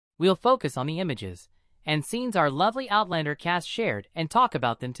We'll focus on the images and scenes our lovely Outlander cast shared and talk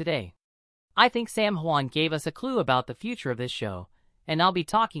about them today. I think Sam Heughan gave us a clue about the future of this show, and I'll be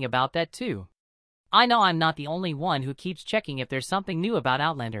talking about that too. I know I'm not the only one who keeps checking if there's something new about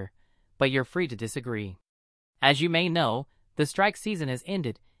Outlander, but you're free to disagree. As you may know, the strike season has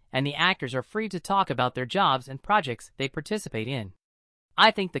ended, and the actors are free to talk about their jobs and projects they participate in. I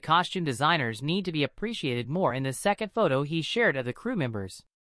think the costume designers need to be appreciated more in the second photo he shared of the crew members.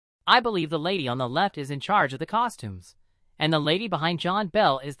 I believe the lady on the left is in charge of the costumes, and the lady behind John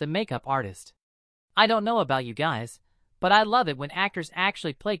Bell is the makeup artist. I don't know about you guys, but I love it when actors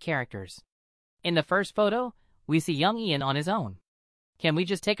actually play characters. In the first photo, we see young Ian on his own. Can we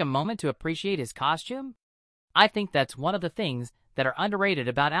just take a moment to appreciate his costume? I think that's one of the things that are underrated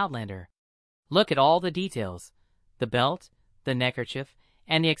about Outlander. Look at all the details. The belt, the neckerchief,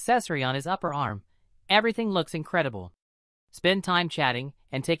 and the accessory on his upper arm. Everything looks incredible. Spend time chatting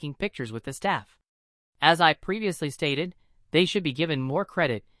and taking pictures with the staff. As I previously stated, they should be given more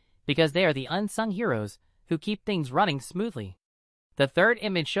credit because they are the unsung heroes who keep things running smoothly. The third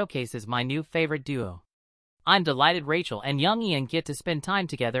image showcases my new favorite duo. I'm delighted Rachel and young Ian get to spend time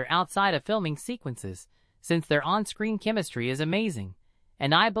together outside of filming sequences, since their on-screen chemistry is amazing,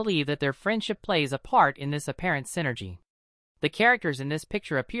 and I believe that their friendship plays a part in this apparent synergy. The characters in this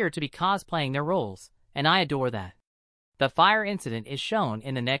picture appear to be cosplaying their roles, and I adore that. The fire incident is shown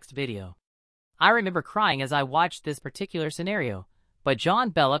in the next video. I remember crying as I watched this particular scenario, but John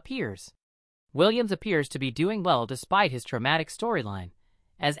Bell appears. Williams appears to be doing well despite his traumatic storyline,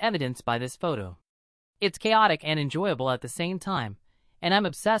 as evidenced by this photo. It's chaotic and enjoyable at the same time, and I'm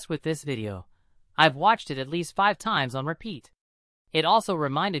obsessed with this video. I've watched it at least 5 times on repeat. It also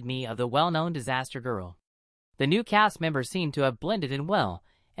reminded me of the well-known Disaster Girl. The new cast members seem to have blended in well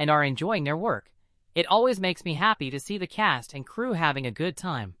and are enjoying their work. It always makes me happy to see the cast and crew having a good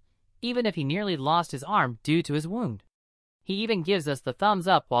time, even if he nearly lost his arm due to his wound. He even gives us the thumbs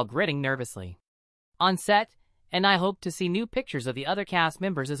up while gritting nervously on set, and I hope to see new pictures of the other cast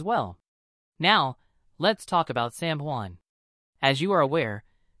members as well. Now, let's talk about Sam Heughan. As you are aware,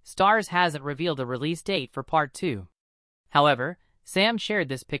 Starz hasn't revealed a release date for Part 2. However, Sam shared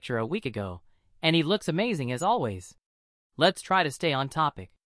this picture a week ago, and he looks amazing as always. Let's try to stay on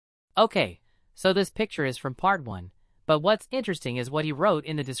topic. Okay, so this picture is from Part 1, but what's interesting is what he wrote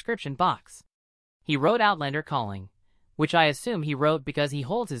in the description box. He wrote Outlander calling, which I assume he wrote because he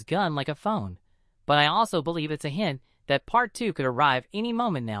holds his gun like a phone, but I also believe it's a hint that Part 2 could arrive any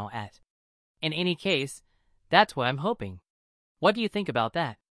moment now at. In any case, that's what I'm hoping. What do you think about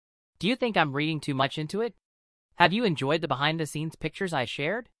that? Do you think I'm reading too much into it? Have you enjoyed the behind-the-scenes pictures I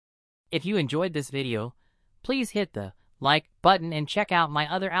shared? If you enjoyed this video, please hit the like button and check out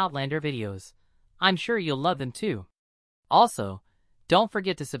my other Outlander videos. I'm sure you'll love them too. Also, don't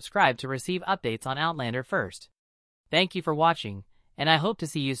forget to subscribe to receive updates on Outlander first. Thank you for watching, and I hope to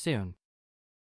see you soon.